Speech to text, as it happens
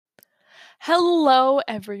Hello,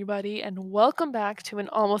 everybody, and welcome back to An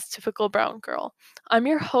Almost Typical Brown Girl. I'm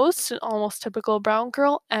your host, An Almost Typical Brown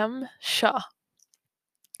Girl, M. Shah.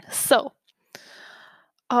 So,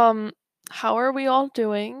 um, how are we all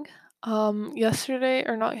doing? Yesterday,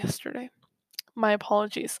 or not yesterday, my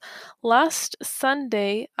apologies. Last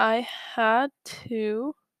Sunday, I had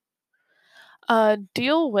to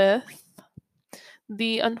deal with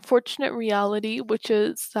the unfortunate reality, which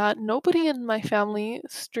is that nobody in my family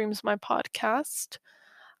streams my podcast.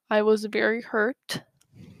 I was very hurt.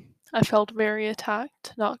 I felt very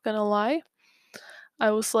attacked, not gonna lie.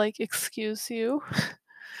 I was like, "Excuse you?"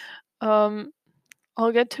 Um,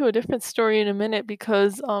 I'll get to a different story in a minute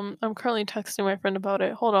because, I'm currently texting my friend about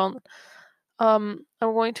it. Hold on. I'm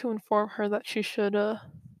going to inform her that she should,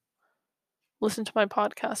 listen to my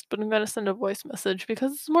podcast, but I'm gonna send a voice message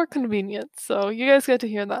because it's more convenient, so you guys get to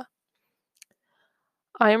hear that.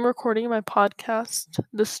 I am recording my podcast.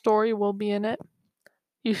 The story will be in it.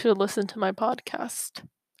 You should listen to my podcast.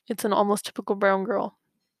 It's an almost typical brown girl.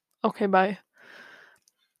 Okay, bye.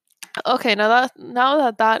 Okay, now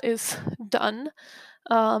that that is done,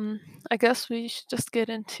 um, I guess we should just get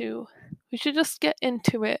into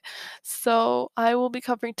it. So I will be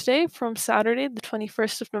covering today from Saturday, the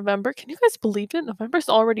 21st of November. Can you guys believe it? November's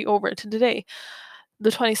already over to today, the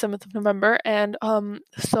 27th of November, and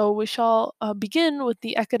so we shall begin with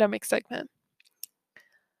the academic segment.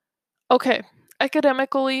 Okay,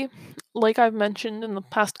 academically, like I've mentioned in the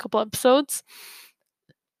past couple episodes,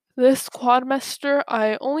 this quadmester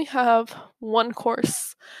I only have one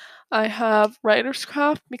course. I have writer's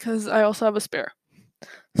craft because I also have a spare.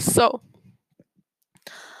 So,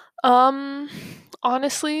 um,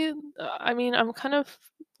 honestly, I mean, I'm kind of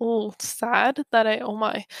a little sad that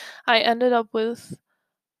I ended up with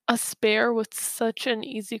a spare with such an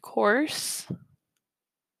easy course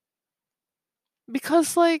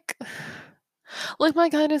because like my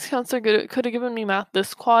guidance counselor could have given me math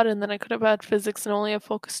this quad and then I could have had physics and only have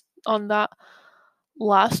focused on that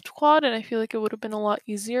last quad and I feel like it would have been a lot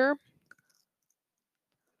easier.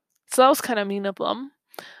 So that was kind of mean of them.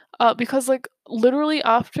 Because like literally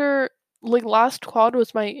after like last quad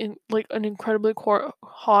was like an incredibly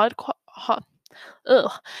hot.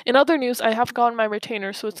 Ugh. In other news, I have gotten my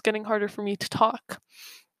retainer, so it's getting harder for me to talk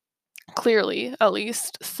clearly, at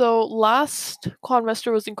least. So last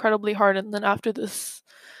quadmester was incredibly hard, and then after this,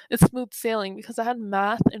 it's smooth sailing because I had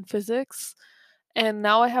math and physics, and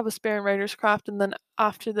now I have a spare in writer's craft, and then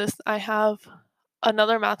after this, I have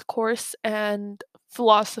another math course and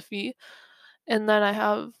philosophy, and then I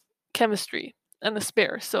have chemistry and the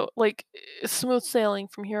spare. So like it's smooth sailing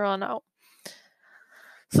from here on out.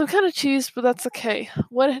 So I'm kind of cheesed, but that's okay.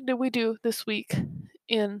 What did we do this week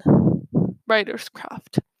in writer's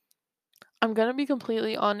craft? I'm gonna be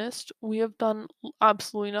completely honest. We have done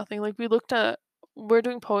absolutely nothing. We're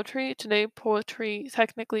doing poetry today. Poetry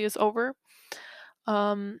technically is over.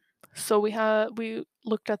 Um, so we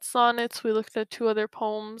looked at sonnets. We looked at two other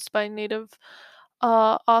poems by native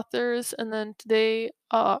authors, and then today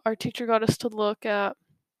our teacher got us to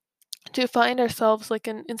find ourselves like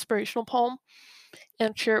an inspirational poem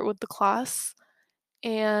and share it with the class.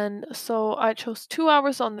 And so I chose 2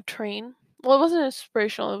 hours on the train. Well, it wasn't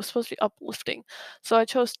inspirational, it was supposed to be uplifting. So I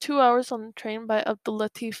chose 2 hours on the train by Abdul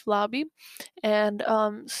Latif Labi. And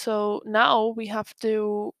so now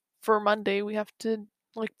for Monday, we have to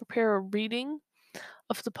like prepare a reading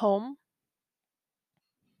of the poem.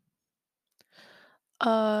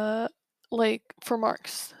 Uh like for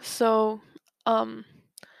marks. So um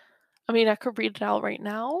I mean I could read it out right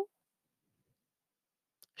now.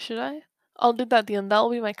 Should I? I'll do that at the end. That'll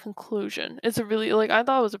be my conclusion. It's a really like I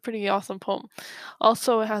thought it was a pretty awesome poem.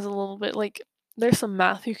 Also, it has a little bit like there's some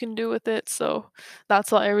math you can do with it, so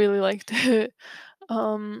that's why I really liked it.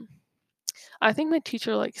 Um, I think my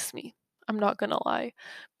teacher likes me. I'm not gonna lie,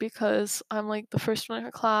 because I'm like the first one in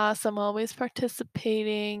her class. I'm always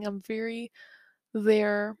participating. I'm very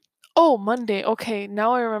there. Oh, Monday. Okay,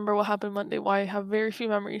 now I remember what happened Monday. Why I have very few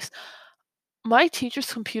memories. My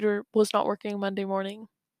teacher's computer was not working Monday morning.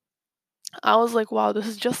 I was like, wow, this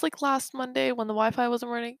is just like last Monday when the Wi-Fi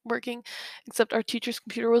wasn't working, except our teacher's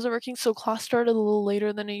computer wasn't working, so class started a little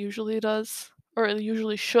later than it usually does, or it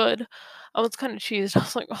usually should. I was kind of cheesed. I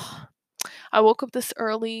was like, oh, I woke up this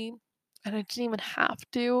early and I didn't even have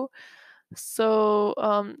to. So,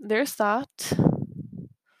 there's that.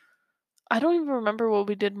 I don't even remember what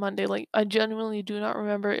we did Monday. Like, I genuinely do not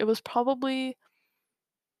remember. It was probably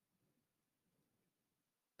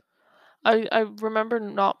I remember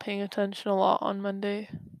not paying attention a lot on Monday.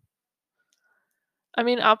 I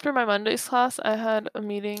mean, after my Monday's class, I had a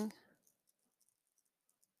meeting.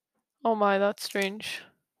 Oh my, that's strange.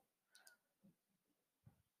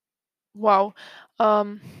 Wow.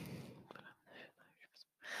 Um,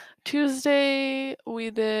 Tuesday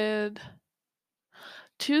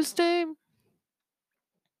Tuesday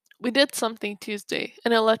we did something Tuesday,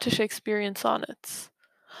 and it led to Shakespearean sonnets.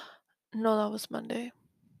 No, that was Monday.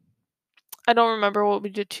 I don't remember what we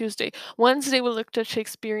did Tuesday. Wednesday we looked at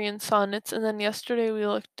Shakespearean sonnets, and then yesterday we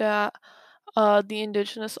looked at the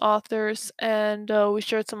indigenous authors, and we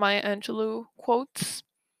shared some Maya Angelou quotes.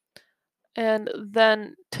 And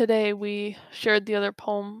then today we shared the other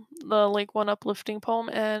poem, the like one uplifting poem,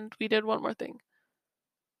 and we did one more thing.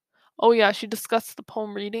 Oh yeah, she discussed the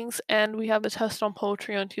poem readings, and we have a test on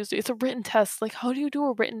poetry on Tuesday. It's a written test. Like, how do you do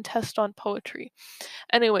a written test on poetry?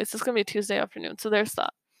 Anyways, it's gonna be Tuesday afternoon, so there's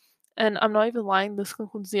that. And I'm not even lying, this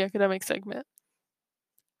concludes the academic segment.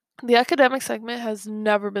 The academic segment has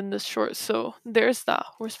never been this short, so there's that.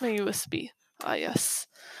 Where's my USB? Ah, yes.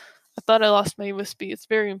 I thought I lost my USB. It's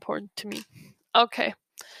very important to me. Okay.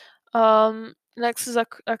 Next is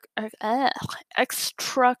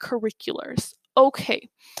extracurriculars. Okay.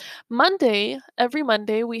 Every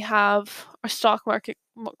Monday, we have our stock market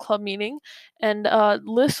club meeting, and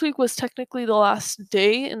this week was technically the last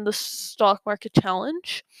day in the stock market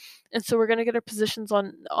challenge, and so we're gonna get our positions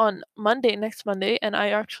on Monday, next Monday, and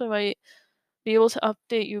I actually might be able to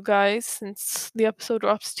update you guys since the episode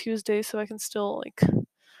drops Tuesday, so I can still like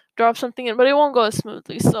drop something in, but it won't go as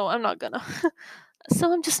smoothly, so I'm not gonna.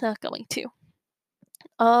 So I'm just not going to.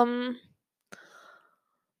 Um,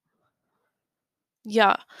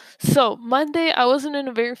 Yeah. So Monday, I wasn't in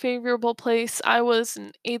a very favorable place. I was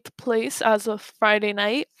in eighth place as of Friday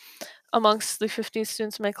night amongst the 15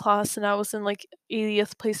 students in my class, and I was in like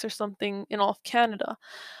 80th place or something in all of Canada.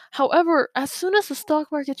 However, as soon as the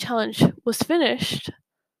stock market challenge was finished,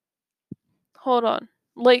 hold on,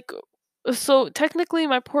 like, so technically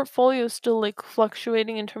my portfolio is still like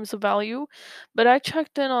fluctuating in terms of value, but I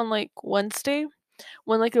checked in on like Wednesday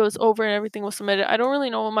when like it was over and everything was submitted. I don't really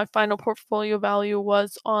know what my final portfolio value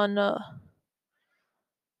was on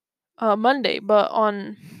Monday, but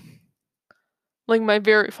on like my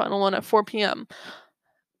very final one at 4 p.m.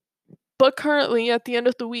 But currently, at the end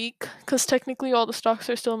of the week, because technically all the stocks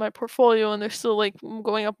are still in my portfolio and they're still like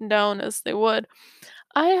going up and down as they would,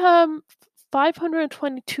 I have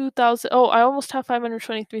 522,000. Oh, I almost have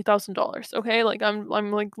 $523,000. Okay, like I'm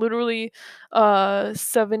like literally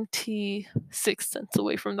 76 cents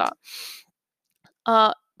away from that.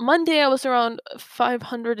 Monday I was around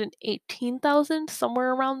 518,000,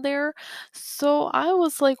 somewhere around there. So I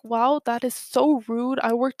was like, wow, that is so rude.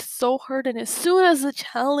 I worked so hard, and as soon as the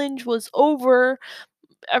challenge was over,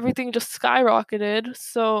 everything just skyrocketed.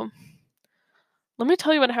 So let me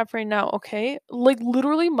tell you what I have right now, okay? Like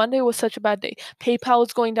literally Monday was such a bad day. PayPal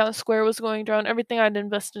was going down, Square was going down, everything I'd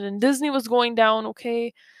invested in. Disney was going down,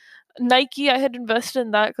 okay? Nike, I had invested in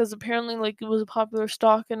that because apparently like it was a popular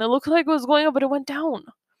stock and it looked like it was going up, but it went down.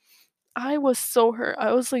 I was so hurt.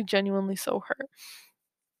 I was like genuinely so hurt.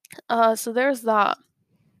 So there's that.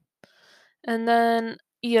 And then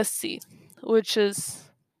ESC, which is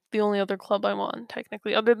the only other club I'm on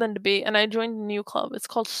technically, other than debate. And I joined a new club. It's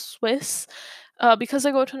called Swiss. Because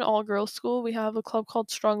I go to an all-girls school, we have a club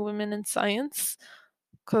called Strong Women in Science.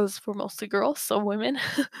 Because we're mostly girls, so women.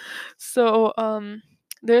 So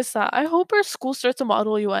there's that. I hope our school starts a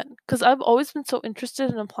model UN because I've always been so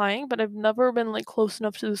interested in applying, but I've never been like close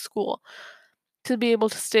enough to the school to be able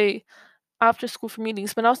to stay after school for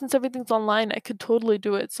meetings. But now since everything's online, I could totally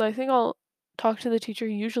do it. So I think I'll talk to the teacher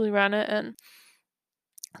who usually ran it and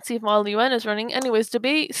see if Model UN is running. Anyways,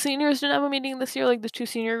 debate seniors didn't have a meeting this year, like the two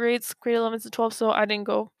senior grades, grade 11s and 12, so I didn't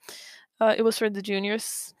go. It was for the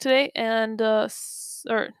juniors today, and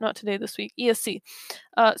or not today, this week, ESC.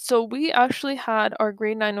 So we actually had our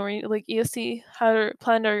grade 9 like ESC had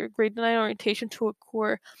planned our grade 9 orientation to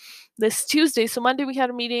occur this Tuesday. So Monday we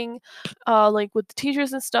had a meeting, like with the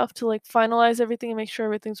teachers and stuff to like finalize everything and make sure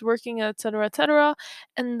everything's working, etc., etc.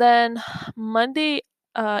 And then Monday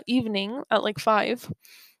evening at like 5,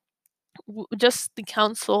 just the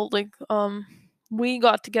council, like we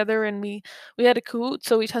got together and we had a Kahoot,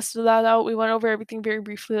 so we tested that out. We went over everything very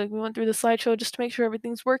briefly, like we went through the slideshow just to make sure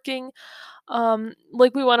everything's working.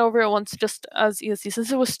 Like we went over it once just as ESC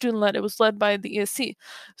since it was student led. It was led by the ESC.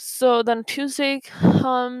 So then Tuesday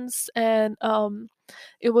comes and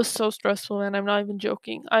it was so stressful, and I'm not even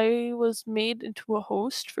joking. I was made into a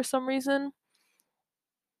host for some reason.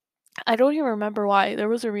 I don't even remember why. There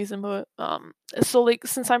was a reason, but so like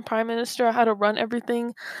since I'm prime minister, I had to run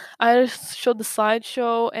everything. I just showed the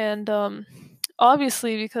slideshow, and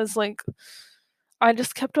obviously because like I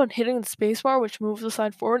just kept on hitting the space bar, which moves the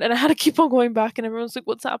side forward, and I had to keep on going back, and everyone's like,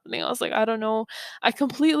 "What's happening?" I was like, "I don't know." I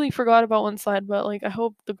completely forgot about one side, but, like, I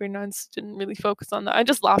hope the grade 9s didn't really focus on that. I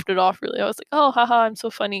just laughed it off, really. I was like, "Oh, haha, I'm so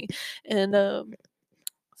funny." And,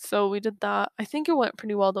 so we did that. I think it went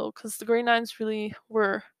pretty well, though, because the grade 9s really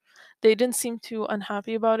were they didn't seem too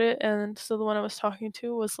unhappy about it, and so the one I was talking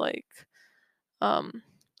to was like, um,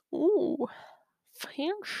 "Ooh,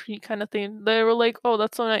 fancy," kinda thing. They were like, "Oh,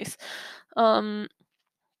 that's so nice." Um,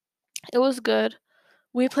 it was good.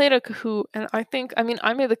 We played a Kahoot, and I mean,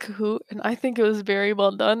 I made the Kahoot, and I think it was very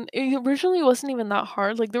well done. It originally wasn't even that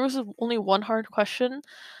hard, like, there was only one hard question,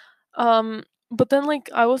 um, but then, like,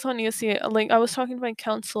 I was on ESC, like, I was talking to my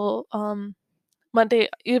counsel, Monday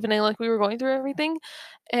evening, like, we were going through everything,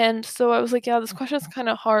 and so I was like, "Yeah, this question is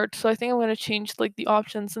kinda hard, so I think I'm gonna change, like, the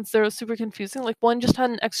options since they were super confusing." Like, one just had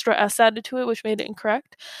an extra S added to it, which made it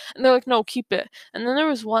incorrect, and they're like, "No, keep it." And then there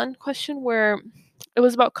was one question where it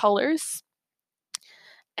was about colors,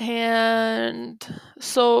 and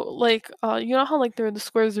so, like, you know how, like, there are the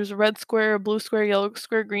squares, there's a red square, a blue square, yellow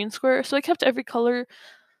square, green square? So I kept every color,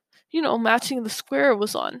 matching the square it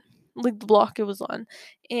was on, like, the block it was on,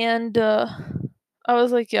 and, I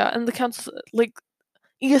was like, "Yeah," and the council like,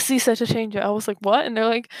 ESC said to change it. I was like, "What?" And they're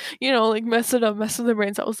like, like, "Mess it up, mess with their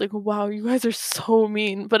brains." I was like, "Wow, you guys are so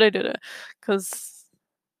mean," but I did it, 'cause,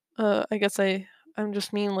 I guess I'm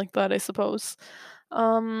just mean like that, I suppose.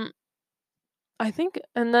 Um I think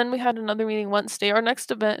and then we had another meeting Wednesday. Our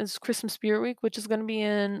next event is Christmas Beer Week, which is gonna be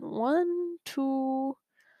in 1, 2,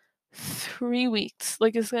 3 weeks.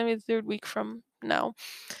 Like, it's gonna be the 3rd week from now.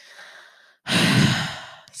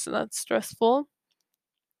 So that's stressful.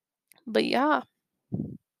 But yeah.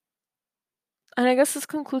 And I guess this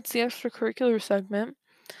concludes the extracurricular segment.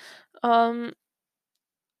 Um,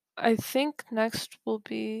 I think next will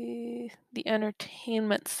be the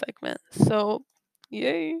entertainment segment. So,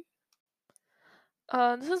 yay.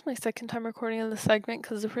 This is my second time recording in the segment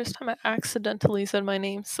because the first time I accidentally said my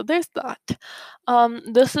name. So there's that.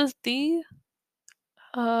 This is the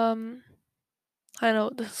um I know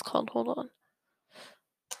what this is called. Hold on.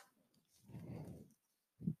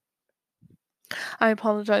 I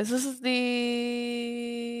apologize. This is the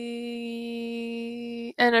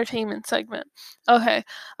entertainment segment. Okay.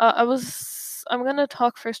 I'm gonna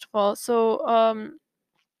talk first of all. So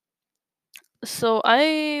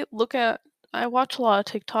I watch a lot of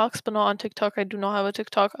TikToks, but not on TikTok. I do not have a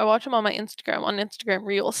TikTok. I watch them on my Instagram, on Instagram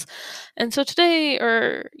Reels. And so today,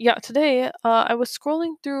 I was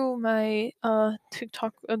scrolling through my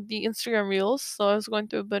TikTok, the Instagram Reels. So I was going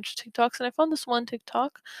through a bunch of TikToks, and I found this one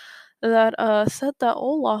TikTok that said that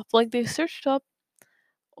Olaf, like they searched up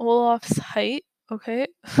Olaf's height. Okay,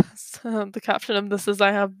 so the caption of this is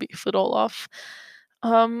 "I have beef with Olaf."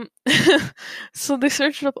 Um, so they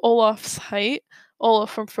searched up Olaf's height,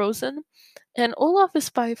 Olaf from Frozen, and Olaf is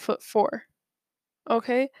 5'4".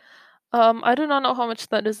 Okay, I do not know how much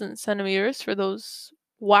that is in centimeters for those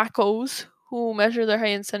wackos who measure their height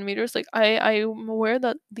in centimeters. Like I'm aware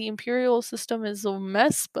that the imperial system is a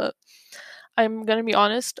mess, but I'm gonna be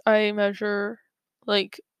honest. I measure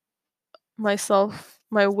like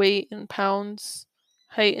my weight in pounds,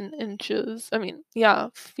 height in inches. I mean, yeah,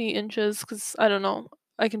 feet inches, because I don't know.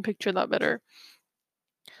 I can picture that better.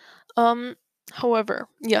 Um, however,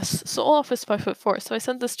 yes, so Olaf is 5'4". So I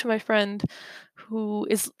sent this to my friend who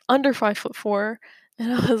is under 5'4",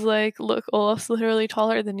 and I was like, "Look, Olaf's literally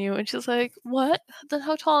taller than you." And she's like, "What? Then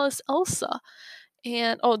how tall is Elsa?"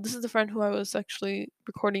 And oh, this is the friend who I was actually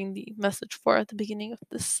recording the message for at the beginning of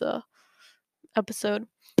this episode.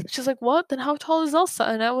 She's like, "What? Then how tall is Elsa?"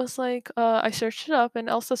 And I was like, I searched it up, and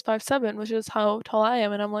Elsa's 5'7", which is how tall I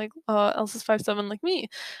am. And I'm like, Elsa's 5'7" like me.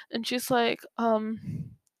 And she's like,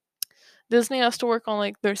 Disney has to work on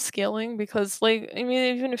like their scaling because like I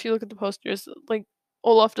mean even if you look at the posters, like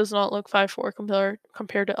Olaf does not look 5'4"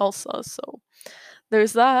 compared to Elsa, so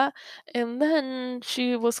there's that. And then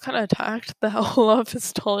she was kind of attacked that Olaf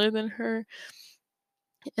is taller than her,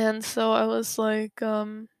 and so I was like,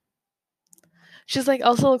 she's like,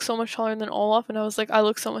 "Elsa looks so much taller than Olaf," and I was like, "I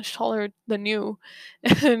look so much taller than you,"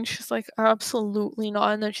 and she's like, "Absolutely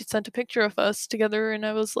not." And then she sent a picture of us together, and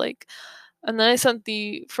I was like, and then I sent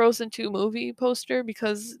the Frozen 2 movie poster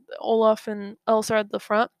because Olaf and Elsa are at the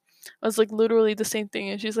front. I was like, literally the same thing,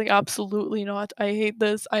 and she's like, "Absolutely not. I hate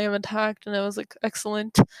this. I am attacked." And I was like,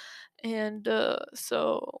 "Excellent." And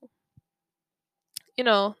so you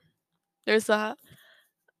know, there's that.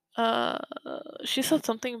 Uh, she said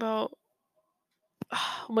something about.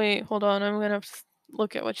 Wait, hold on. I'm gonna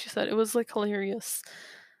look at what she said. It was like hilarious.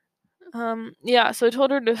 Yeah, so I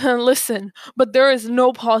told her to listen, but there is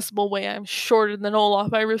no possible way I'm shorter than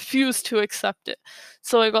Olaf. I refuse to accept it.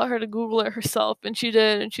 So I got her to Google it herself, and she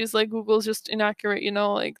did, and she's like, Google's just inaccurate,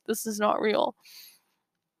 like this is not real.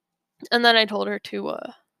 And then I told her to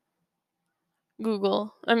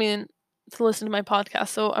to listen to my podcast.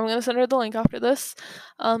 So I'm gonna send her the link after this.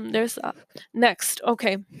 There's that. Next,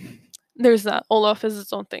 okay, there's that. Olaf is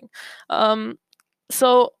its own thing.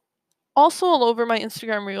 So also all over my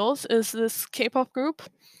Instagram reels is this K-pop group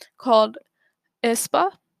called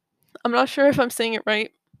aespa. I'm not sure if I'm saying it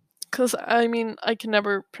right, because I can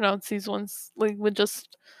never pronounce these ones like with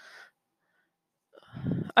just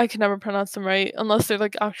I can never pronounce them right unless they're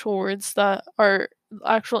like actual words that are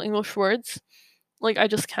actual English words. Like I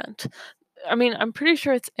just can't. I'm pretty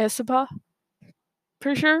sure it's aespa,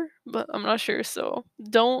 pretty sure, but I'm not sure. So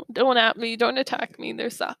don't at me, don't attack me.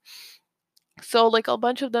 There's that. So like a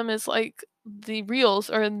bunch of them is like the reels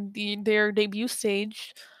are in their debut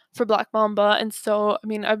stage for Black Mamba, and so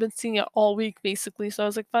I've been seeing it all week basically. So I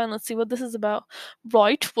was like, fine, let's see what this is about.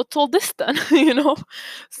 Right, what's all this then?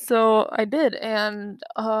 So I did, and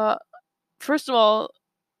first of all,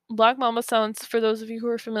 Black Mamba sounds, for those of you who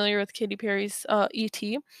are familiar with Katy Perry's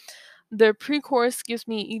E.T., their pre-chorus gives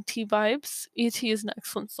me E.T. vibes. E.T. is an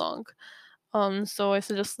excellent song. So I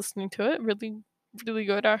suggest listening to it. Really, really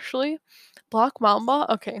good actually. Black Mamba.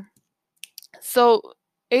 Okay, so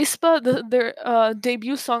aespa, their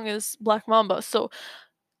debut song is Black Mamba. So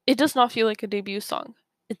it does not feel like a debut song.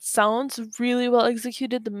 It sounds really well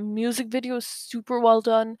executed. The music video is super well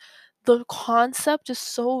done. The concept is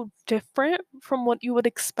so different from what you would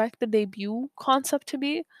expect the debut concept to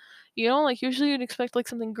be. Like usually you'd expect like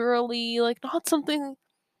something girly, like not something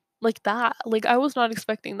like that. Like I was not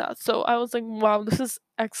expecting that. So I was like, wow, this is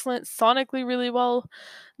excellent. Sonically really well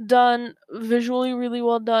done, visually really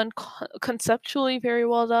well done, conceptually very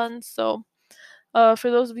well done. So for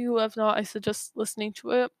those of you who have not, I suggest listening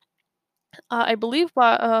to it. I believe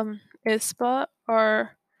that ISPA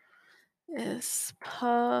are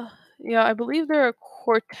ISPA. Yeah, I believe they're a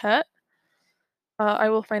quartet. I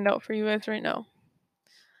will find out for you guys right now.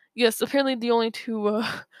 Yes, apparently the only two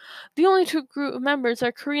the only two group members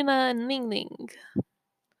are Karina and Ning Ning.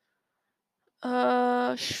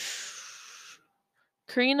 Uh,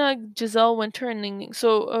 Karina, Giselle Winter, and Ning Ning.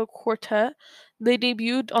 So a quartet. They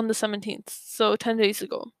debuted on the 17th, so 10 days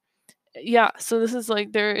ago. Yeah, so this is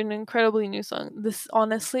like they're an incredibly new song. This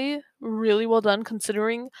honestly really well done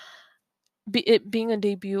considering it being a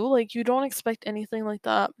debut. Like you don't expect anything like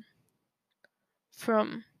that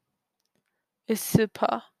from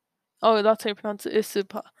Isupa. Oh, that's how you pronounce it,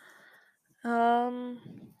 Isupa. Um,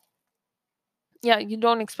 yeah, you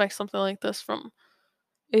don't expect something like this from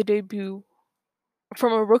a debut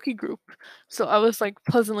from a rookie group. So I was like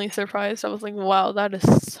pleasantly surprised. I was like, wow, that is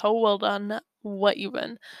so well done. What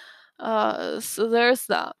even? So there's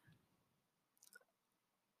that.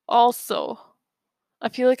 Also, I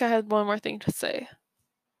feel like I had one more thing to say.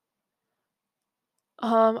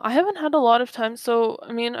 I haven't had a lot of time, so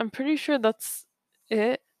I'm pretty sure that's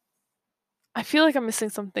it. I feel like I'm missing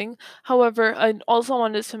something. However, I also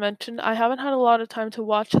wanted to mention I haven't had a lot of time to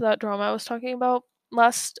watch that drama I was talking about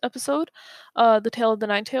last episode, The Tale of the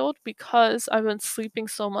Nine-Tailed, because I've been sleeping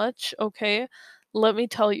so much. Okay, let me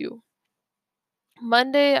tell you.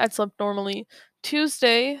 Monday, I slept normally.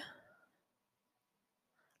 Tuesday,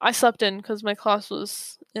 I slept in because my class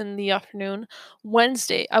was in the afternoon.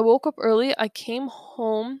 Wednesday, I woke up early. I came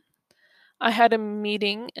home. I had a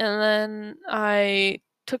meeting and then I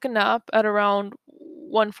took a nap at around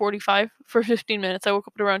 1:45 for 15 minutes. I woke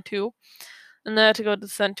up at around 2 and then I had to go to the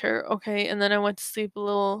center. Okay, and then I went to sleep a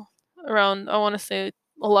little around, I want to say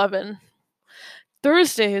 11.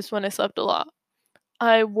 Thursday is when I slept a lot.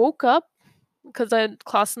 I woke up because I had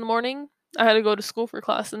class in the morning. I had to go to school for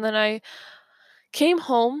class and then I came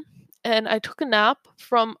home and I took a nap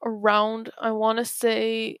from around, I want to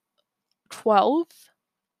say 12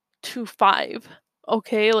 to 5.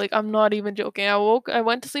 Okay, like I'm not even joking. I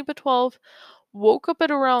went to sleep at 12, woke up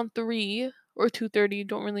at around 3 or 2:30,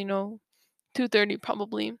 don't really know. 2:30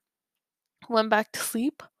 probably. Went back to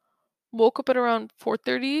sleep, woke up at around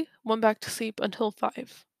 4:30, went back to sleep until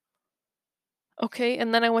 5. Okay,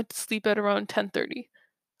 and then I went to sleep at around 10:30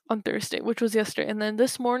 on Thursday, which was yesterday. And then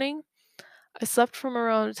this morning, I slept from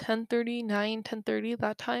around 10:30, 10:30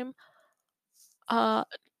 that time uh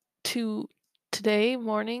to today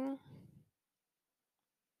morning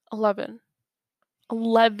 11.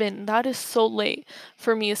 11. That is so late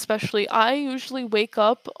for me, especially. I usually wake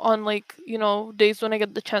up on days when I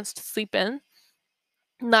get the chance to sleep in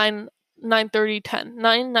 9, 9:30, 10.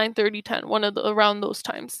 9, 9:30, 10. One of the around those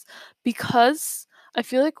times. Because I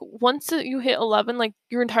feel like once you hit 11, like,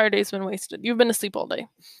 your entire day's been wasted. You've been asleep all day.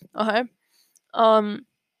 Okay? Um,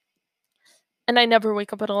 and I never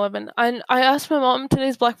wake up at 11. And I asked my mom,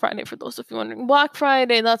 today's Black Friday, for those of you wondering. Black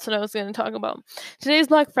Friday, that's what I was gonna talk about. Today's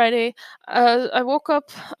Black Friday. I woke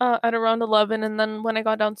up at around 11, and then when I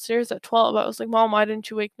got downstairs at 12, I was like, Mom, why didn't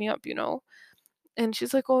you wake me up, you know? And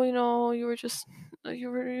she's like, "Oh, you were just,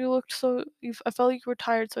 you looked so, I felt like you were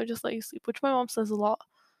tired, so I just let you sleep," which my mom says a lot.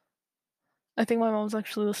 I think my mom's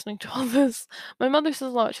actually listening to all this. My mother says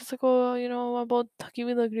a lot. She's like, "Oh, about thaki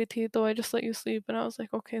bhi lag rahi thi, so I just let you sleep." And I was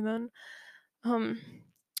like, "Okay then, um,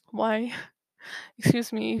 why?"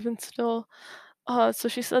 Excuse me, even still. So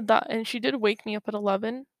she said that, and she did wake me up at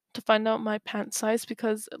 11 to find out my pant size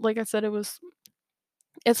because, like I said,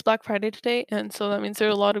 it's Black Friday today, and so that means there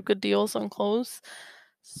are a lot of good deals on clothes.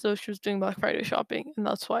 So she was doing Black Friday shopping, and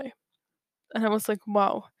that's why. And I was like,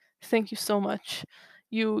 "Wow, thank you so much.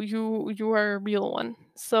 You are a real one."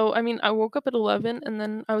 So I mean, I woke up at 11, and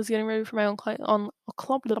then I was getting ready for my own club.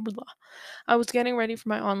 Blah, blah, blah. I was getting ready for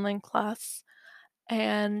my online class,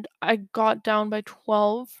 and I got down by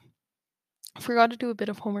 12. Forgot to do a bit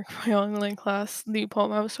of homework for my online class, the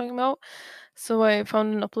poem I was talking about. So I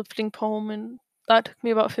found an uplifting poem, and that took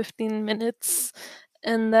me about 15 minutes.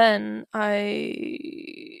 And then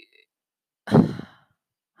I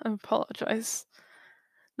apologize.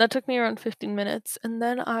 That took me around 15 minutes, and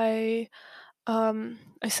then I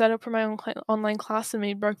set up for my own online class and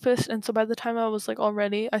made breakfast, and so by the time I was, like, all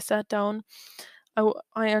ready, I sat down,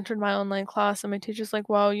 I entered my online class, and my teacher's like,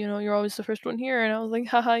 "Wow, you're always the first one here," and I was like,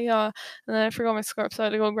 "Haha, yeah," and then I forgot my scarf, so I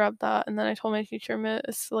had to go grab that, and then I told my teacher,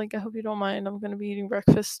 "Miss, like, I hope you don't mind, I'm gonna be eating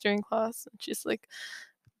breakfast during class," and she's like,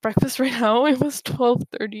 "Breakfast right now?" It was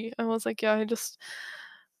 12:30. I was like, "Yeah,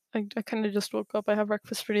 I kinda just woke up, I have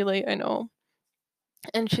breakfast pretty late, I know."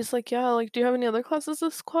 And she's like, "Yeah, like, do you have any other classes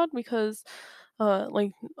this quad? Because,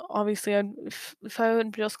 like, obviously, if I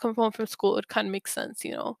would just come home from school, it kind of makes sense,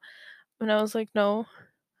 you know?" And I was like, "No,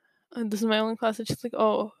 this is my only class." And she's like,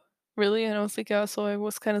 "Oh, really?" And I was like, "Yeah." So I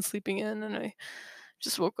was kind of sleeping in, and I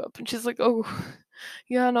just woke up. And she's like, "Oh,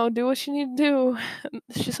 yeah, no, do what you need to do." And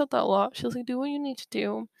she said that a lot. She was like, "Do what you need to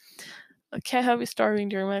do. I can't have you starving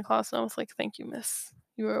during my class." And I was like, "Thank you, miss.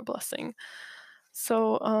 You are a blessing."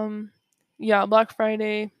 So, yeah, Black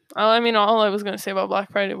Friday. I mean, all I was gonna say about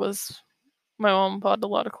Black Friday was my mom bought a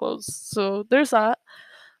lot of clothes. So there's that.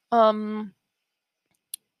 Um,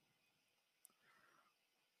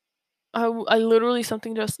 I literally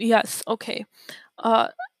something just yes. Okay. Uh,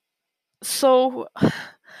 so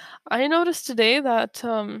I noticed today that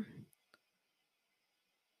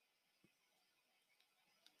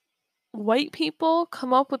white people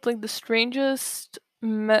come up with like the strangest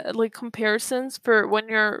like comparisons for when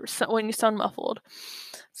you sound muffled.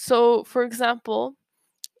 So, for example,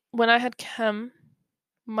 when I had chem,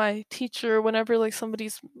 my teacher, whenever like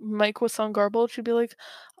somebody's mic would sound garbled, she'd be like,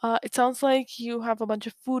 "It sounds like you have a bunch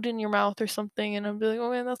of food in your mouth or something," and I'd be like, "Oh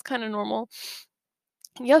man, that's kind of normal."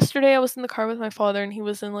 Yesterday, I was in the car with my father, and he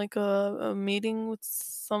was in like a meeting with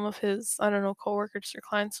some of his, I don't know, coworkers or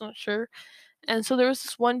clients, I'm not sure. And so there was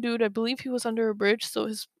this one dude, I believe he was under a bridge, so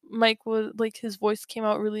his mic was like his voice came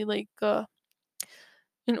out really like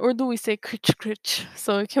in Urdu we say krich krich,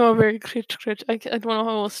 so it came out very krich krich. I don't know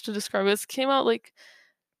how else to describe it. It came out like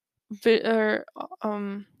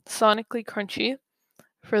sonically crunchy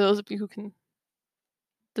for those of you who can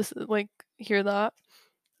like hear that.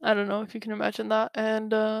 I don't know if you can imagine that.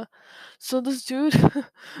 And so this dude,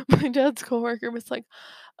 my dad's coworker, was like,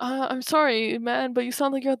 "I'm sorry, man, but you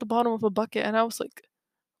sound like you're at the bottom of a bucket." And I was like,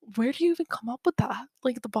 "Where do you even come up with that?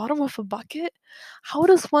 Like the bottom of a bucket? How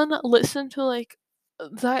does one listen to like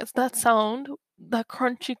that sound, that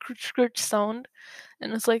crunchy crunch crunch sound?"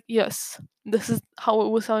 And it's like, yes, this is how it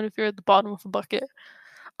would sound if you're at the bottom of a bucket.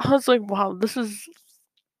 I was like, wow, this is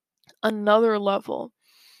another level.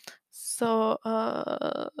 So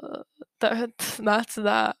that's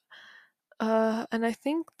that. And I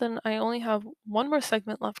think then I only have one more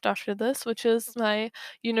segment left after this, which is my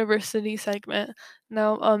university segment.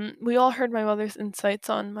 Now, we all heard my mother's insights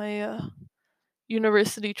on my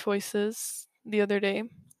university choices the other day.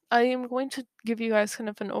 I am going to give you guys kind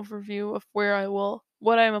of an overview of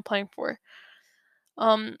what I am applying for.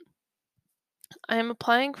 Um, I am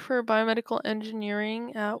applying for biomedical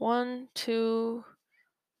engineering at one, two,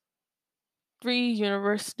 three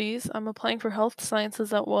universities. I'm applying for health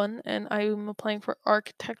sciences at one, and I'm applying for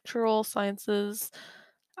architectural sciences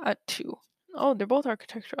at two. Oh, they're both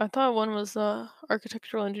architectural. I thought one was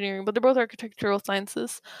architectural engineering, but they're both architectural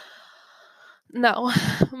sciences. Now,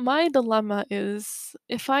 my dilemma is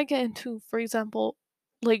if I get into, for example,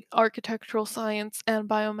 like architectural science and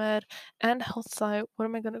biomed and health sci, what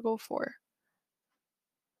am I gonna go for?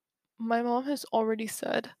 My mom has already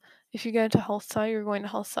said, if you get into health sci, you're going to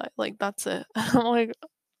health sci. Like that's it. I'm like,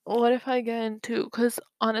 what if I get into? Because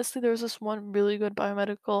honestly, there's this one really good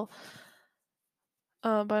biomedical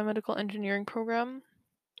engineering program.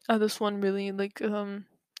 This one really like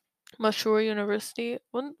Mashur University.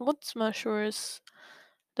 What's Mashur's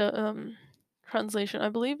the translation? I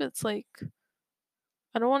believe it's like,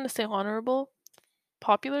 I don't want to say honorable,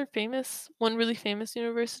 popular, famous, one really famous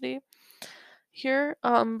university here.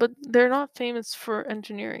 But they're not famous for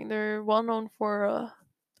engineering. They're well known for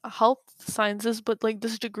health sciences, but like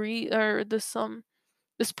this degree or this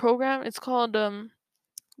program, it's called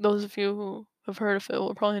those of you who have heard of it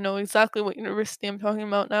will probably know exactly what university I'm talking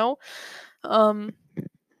about now. Um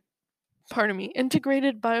Pardon me,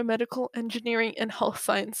 Integrated Biomedical Engineering and Health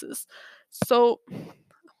Sciences. So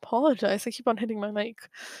apologize, I keep on hitting my mic.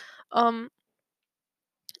 Um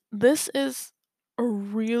this is a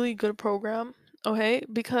really good program, okay?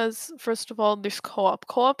 Because first of all, there's co-op.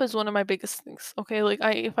 Co-op is one of my biggest things, okay? Like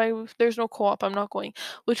if there's no co-op, I'm not going,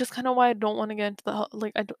 which is kind of why I don't want to get into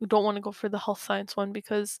like I don't want to go for the health science one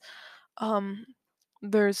because um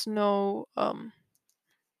there's no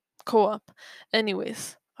co-op.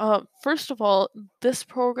 Anyways, first of all, this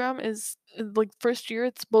program is like first year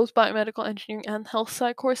it's both biomedical engineering and health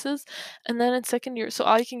sci courses, and then in second year, so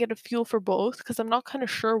I can get a feel for both because I'm not kind of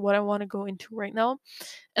sure what I want to go into right now.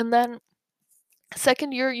 And then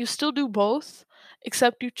second year, you still do both,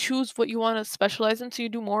 except you choose what you want to specialize in. So you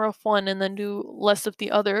do more of one and then do less of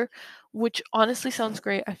the other, which honestly sounds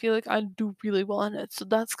great. I feel like I do really well in it. So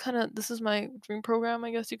that's kind of this is my dream program,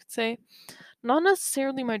 I guess you could say. Not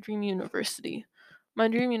necessarily my dream university. My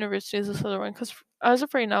dream university is this other one because as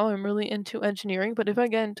of right now, I'm really into engineering. But if I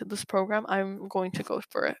get into this program, I'm going to go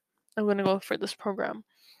for it. I'm going to go for this program.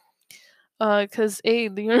 Because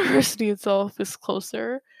the university itself is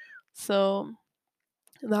closer, so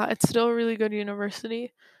that it's still a really good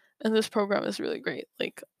university, and this program is really great.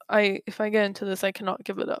 Like if I get into this, I cannot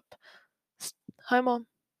give it up. Hi, mom.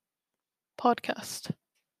 Podcast.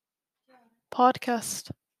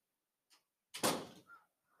 Podcast.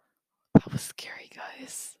 That was scary,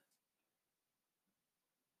 guys.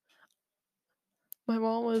 My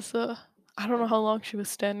mom was I don't know how long she was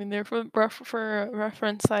standing there. For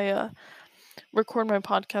reference, I record my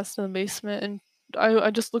podcast in the basement, and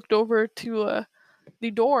I just looked over to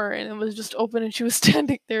the door, and it was just open, and she was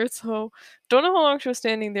standing there. So don't know how long she was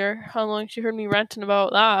standing there, how long she heard me ranting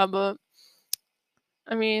about that, but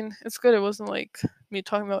I mean, it's good. It wasn't like me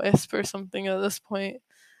talking about ISP or something at this point.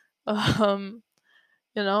 Um,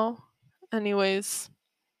 you know. Anyways,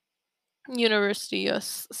 university,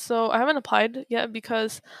 yes. So I haven't applied yet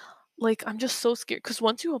because like I'm just so scared. Because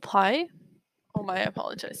once you apply, oh my, I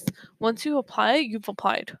apologize. Once you apply, you've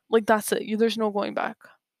applied. Like that's it. There's no going back.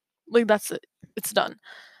 Like that's it. It's done.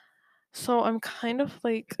 So I'm kind of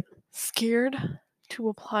like scared to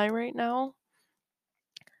apply right now.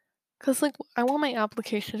 Cause like I want my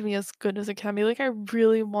application to be as good as it can be. Like I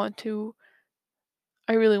really want to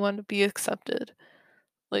be accepted.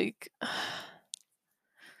 Like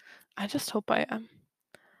I just hope I am.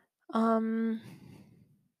 Um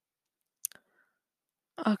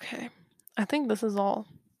okay. I think this is all.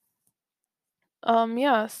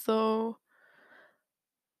 Yeah, so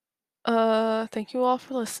thank you all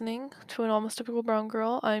for listening to an almost typical brown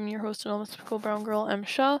girl. I'm your host, an almost typical brown girl,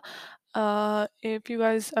 Emsha. If you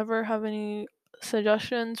guys ever have any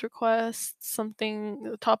suggestions, requests,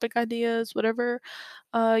 something, topic ideas, whatever,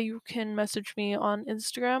 you can message me on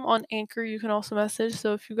Instagram. On Anchor, you can also message.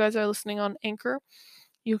 So if you guys are listening on Anchor,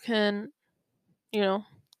 you can, you know,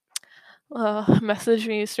 message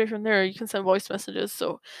me straight from there. You can send voice messages.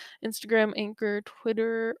 So Instagram, Anchor,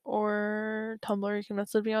 Twitter, or Tumblr. You can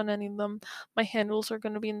message me on any of them. My handles are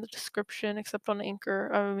going to be in the description, except on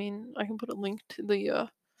Anchor. I mean, I can put a link to the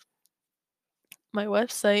my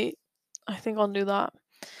website. I think I'll do that.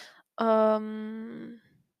 Um,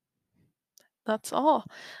 that's all.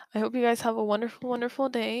 I hope you guys have a wonderful, wonderful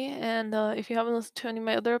day. And if you haven't listened to any of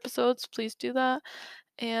my other episodes, please do that.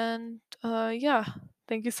 And yeah,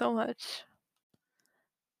 thank you so much.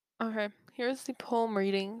 Okay, here's the poem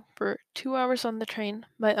reading for 2 Hours on the Train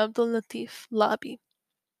by Abdul Latif Labi,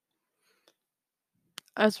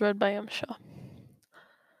 as read by Amsha.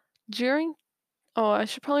 During. Oh, I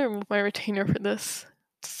should probably remove my retainer for this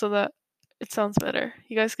so that it sounds better.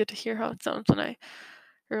 You guys get to hear how it sounds when I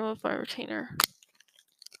remove my retainer.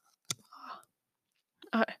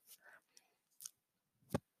 Okay.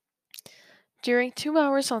 During 2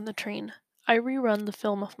 hours on the train, I rerun the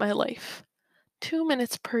film of my life. 2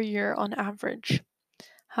 minutes per year on average.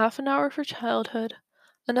 Half an hour for childhood,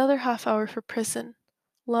 another half hour for prison.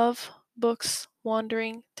 Love, books,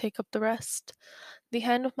 wandering take up the rest. The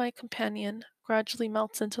hand of my companion gradually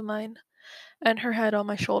melts into mine, and her head on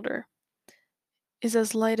my shoulder is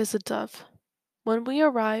as light as a dove. When we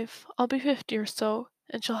arrive, I'll be 50 or so,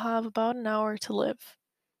 and she'll have about an hour to live.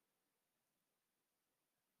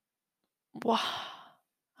 Wow.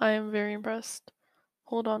 I am very impressed.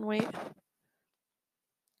 Hold on, wait.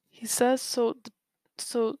 He says so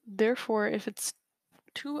therefore if it's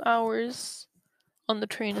 2 hours on the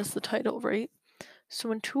train is the title, right?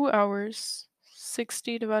 So in 2 hours,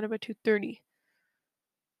 60 divided by 230.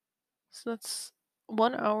 So that's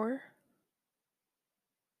 1 hour.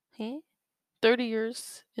 Hey? 30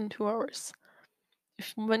 years in 2 hours.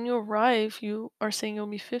 If when you arrive you are saying you'll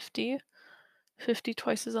be 50, 50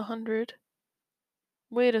 twice is 100.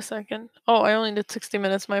 Wait a second. Oh, I only did 60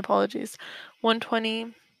 minutes, my apologies.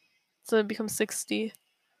 120, so it becomes 60.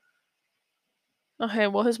 Okay,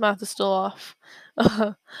 well, his math is still off.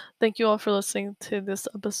 Thank you all for listening to this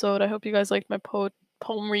episode. I hope you guys liked my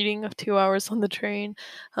poem reading of 2 hours on the train.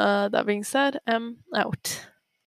 That being said, I'm out.